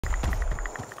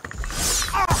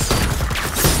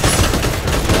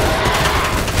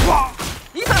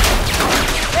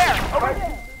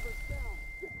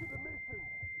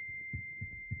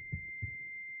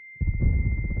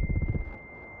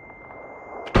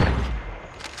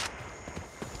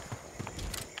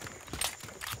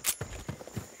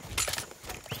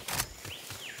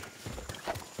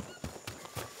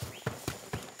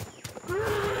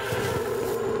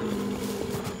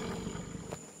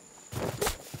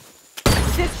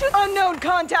It's just unknown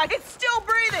contact. It's still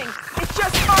breathing. It's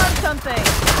just on something.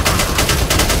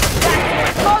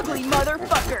 That's an ugly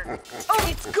motherfucker. Oh,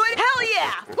 it's good. Hell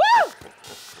yeah! Woo!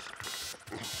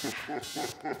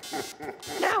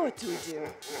 Now what do we do?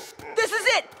 This is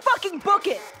it. Fucking book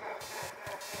it.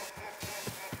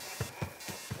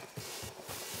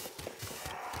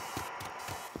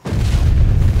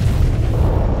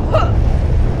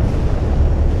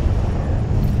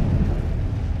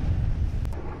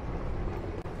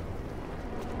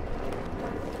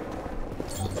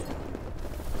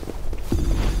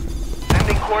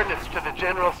 Coordinates to the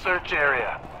general search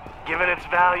area. Given its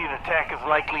value, the tech is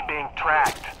likely being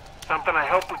tracked. Something I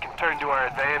hope we can turn to our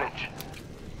advantage.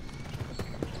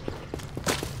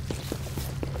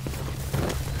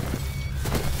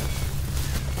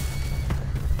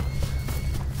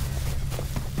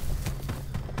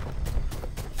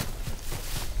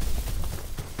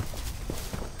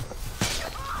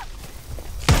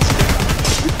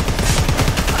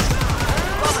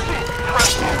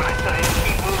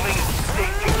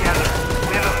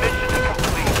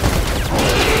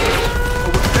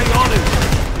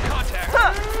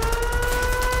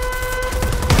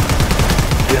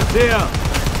 There!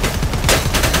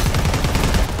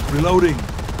 Reloading.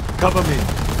 Cover me.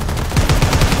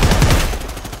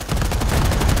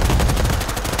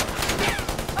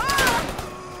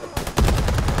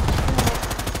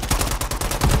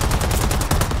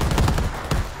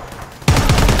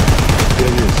 There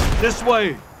it is. This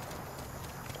way!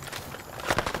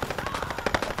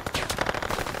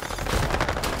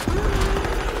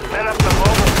 Set up the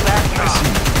mobile SATCOM.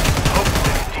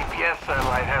 Hopefully the GPS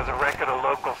satellite has a record of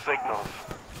local signals.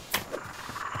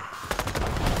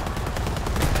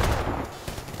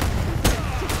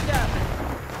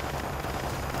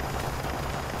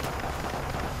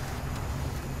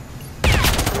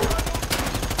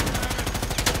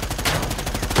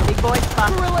 Big boy spot.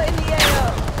 Gorilla in the AO.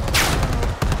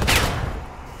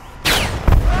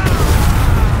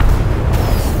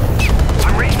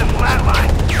 I'm reading the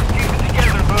flatline. Keep it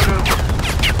together, Voodoo.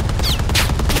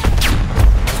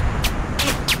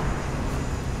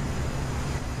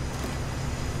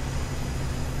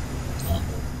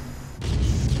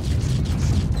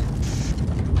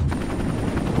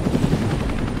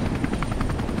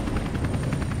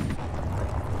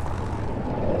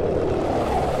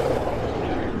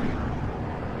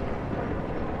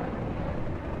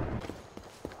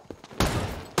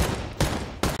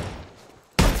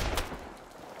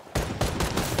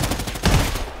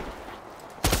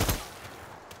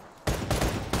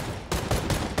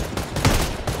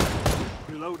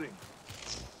 Reloading.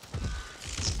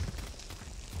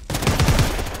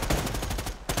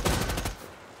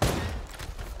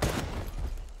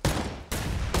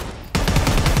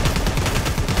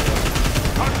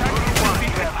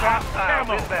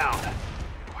 Hostile inbound.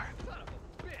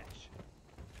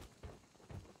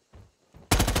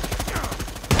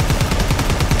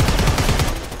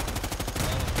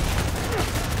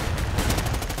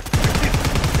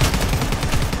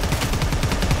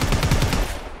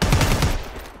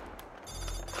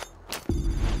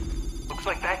 Looks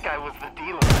like that guy was the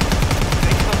dealer.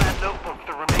 Based on that notebook,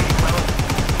 the remaining relatives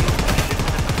will be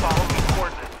with the following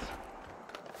coordinates.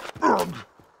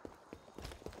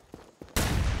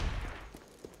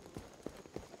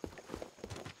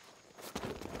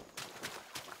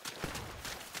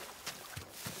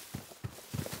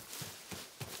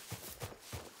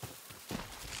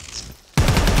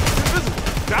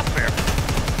 That's fair.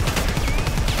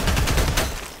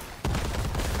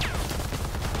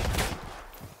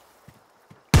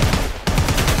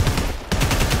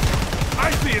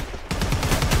 I see it.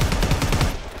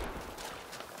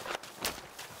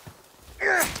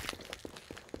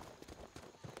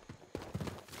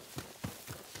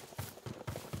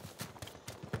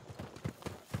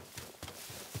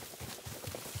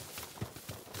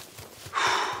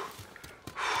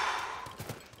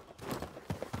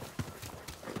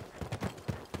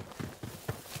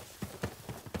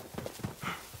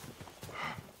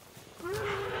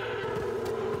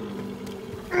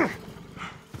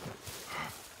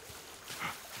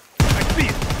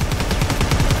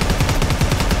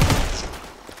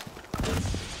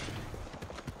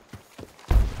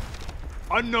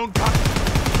 Unknown contact.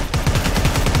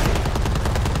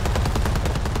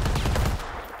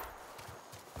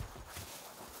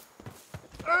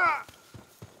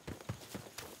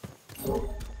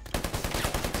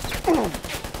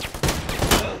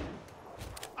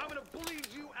 I'm gonna bleed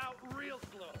you out real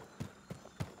slow.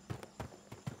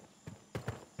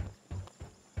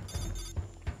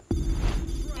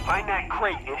 Find that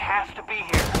crate. It has to be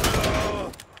here.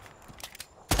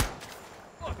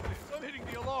 Fuck this. I'm hitting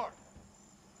the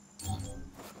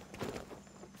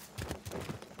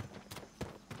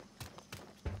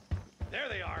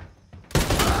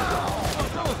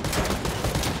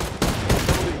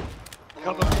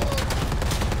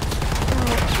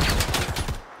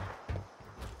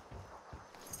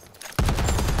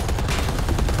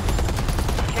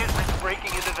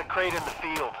crate in the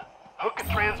field. Hook a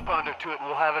transponder to it and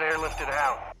we'll have it airlifted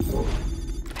out.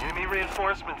 Enemy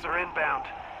reinforcements are inbound.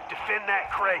 Defend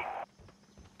that crate.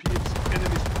 PMC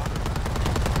enemy spotted.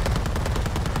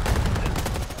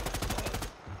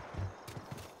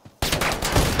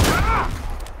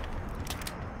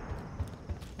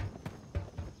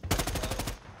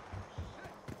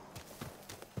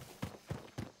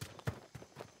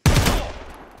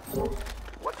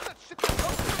 What's that shit?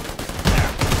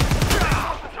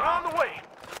 Reinforcements are on the way.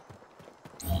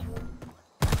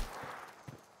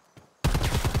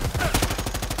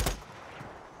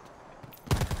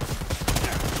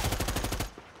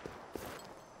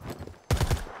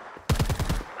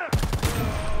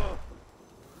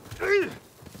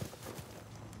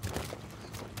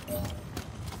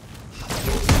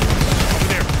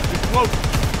 There, it's close.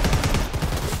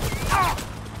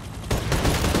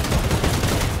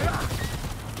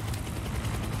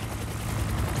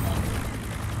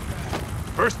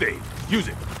 First aid, use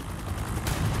it.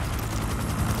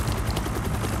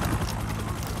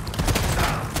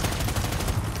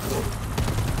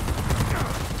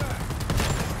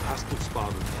 Hostile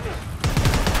spotted.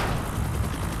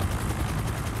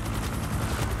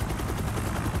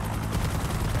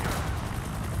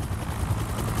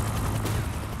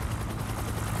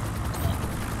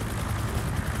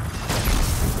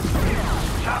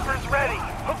 Chopper's ready.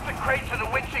 Hook the crate to the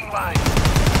winching line.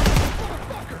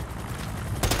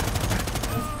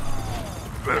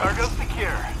 Cargo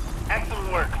secure.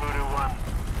 Excellent work, Voodoo 1.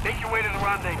 Make your way to the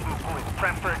rendezvous point.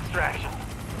 Prep for extraction.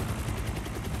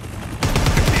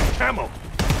 I see camo.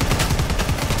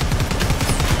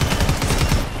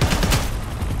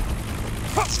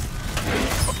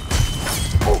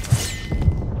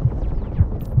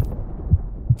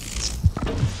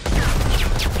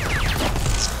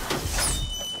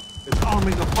 It's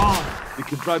arming a bomb. We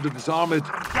can try to disarm it,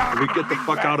 and we get the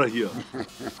fuck out of here.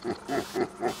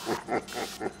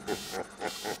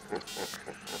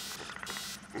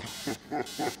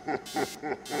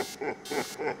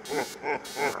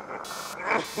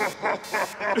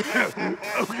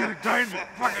 I'm gonna die in this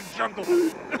fucking jungle.